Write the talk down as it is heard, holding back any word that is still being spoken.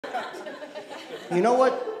You know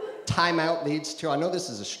what timeout leads to? I know this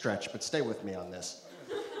is a stretch, but stay with me on this.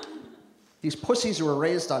 These pussies who are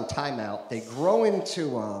raised on timeout, they grow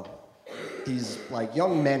into these like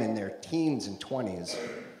young men in their teens and 20s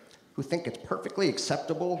who think it's perfectly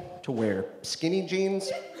acceptable to wear skinny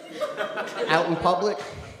jeans out in public.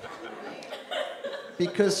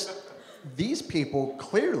 Because these people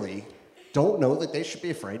clearly don't know that they should be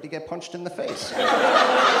afraid to get punched in the face.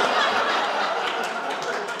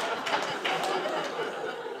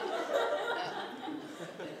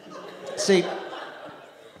 See,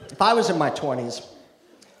 if I was in my 20s,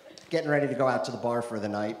 getting ready to go out to the bar for the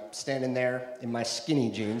night, standing there in my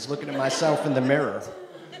skinny jeans, looking at myself in the mirror,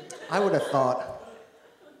 I would have thought,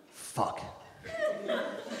 fuck,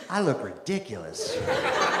 I look ridiculous.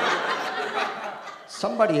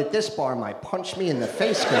 Somebody at this bar might punch me in the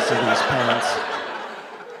face because of these pants.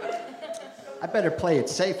 I better play it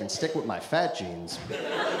safe and stick with my fat jeans.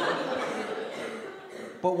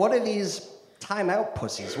 But what are these timeout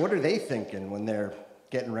pussies? What are they thinking when they're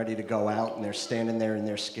getting ready to go out and they're standing there in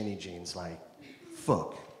their skinny jeans like,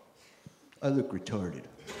 fuck, I look retarded.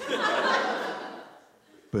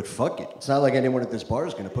 But fuck it. It's not like anyone at this bar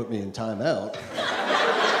is gonna put me in timeout.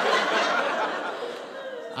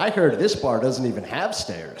 I heard this bar doesn't even have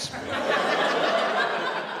stairs. I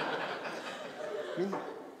mean,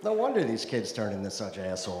 no wonder these kids turn into such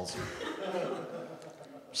assholes.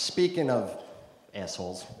 Speaking of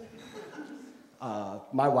assholes,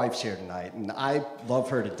 my wife's here tonight, and I love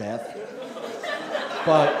her to death.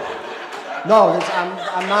 But no,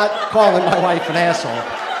 I'm not calling my wife an asshole.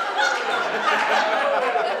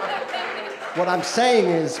 What I'm saying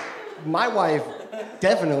is, my wife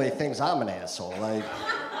definitely thinks I'm an asshole. Like,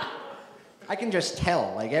 I can just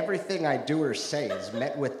tell, like, everything I do or say is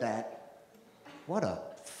met with that, what a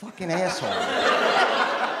fucking asshole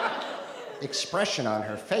expression on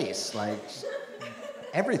her face. Like,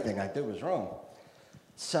 everything I do is wrong.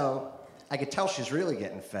 So I could tell she's really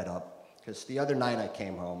getting fed up, because the other night I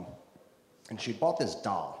came home and she bought this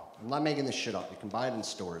doll. I'm not making this shit up. You can buy it in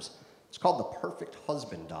stores. It's called the Perfect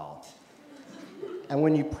Husband doll. And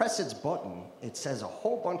when you press its button, it says a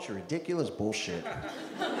whole bunch of ridiculous bullshit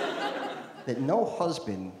that no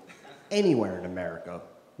husband anywhere in America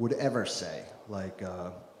would ever say. Like,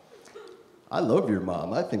 I love your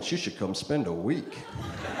mom. I think she should come spend a week.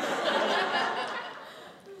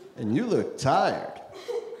 And you look tired.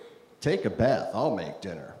 Take a bath, I'll make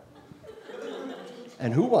dinner.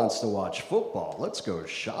 And who wants to watch football? Let's go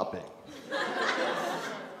shopping.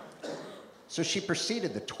 So she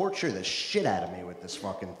proceeded to torture the shit out of me with this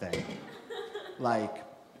fucking thing. Like,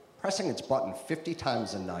 pressing its button 50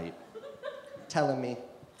 times a night, telling me,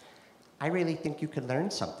 I really think you could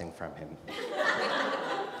learn something from him.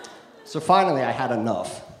 So finally, I had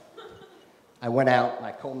enough. I went out and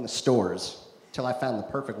I combed the stores till I found the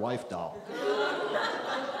perfect wife doll.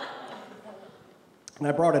 And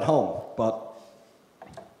I brought it home, but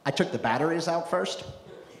I took the batteries out first.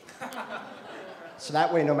 So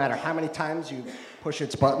that way, no matter how many times you push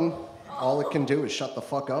its button, all it can do is shut the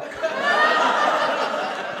fuck up.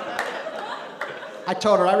 I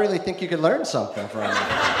told her, I really think you could learn something from me.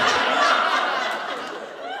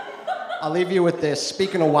 I'll leave you with this.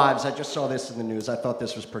 Speaking of wives, I just saw this in the news. I thought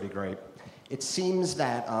this was pretty great. It seems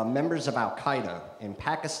that members of Al-Qaeda in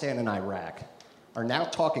Pakistan and Iraq are now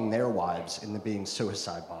talking their wives into being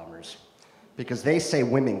suicide bombers because they say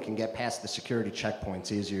women can get past the security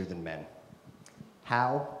checkpoints easier than men.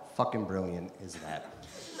 How fucking brilliant is that?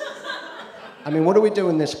 I mean, what do we do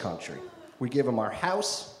in this country? We give them our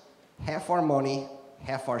house, half our money,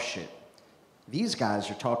 half our shit. These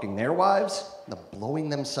guys are talking their wives into blowing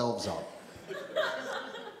themselves up.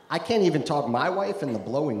 I can't even talk my wife into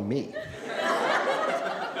blowing me.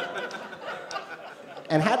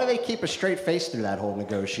 And how do they keep a straight face through that whole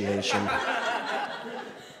negotiation?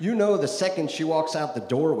 You know, the second she walks out the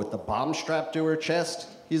door with the bomb strapped to her chest,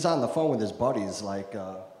 he's on the phone with his buddies like,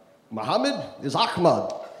 Muhammad is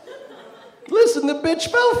Ahmad. Listen, the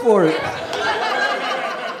bitch fell for it.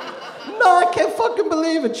 No, I can't fucking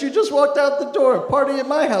believe it. She just walked out the door. Party at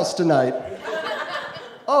my house tonight.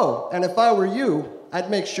 Oh, and if I were you, I'd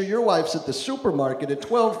make sure your wife's at the supermarket at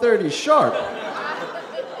 12:30 sharp.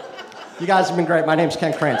 You guys have been great. My name's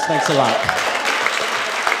Ken Krantz. Thanks a lot.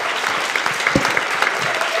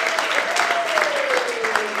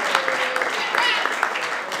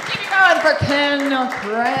 Keep it going for Ken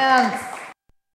Krantz.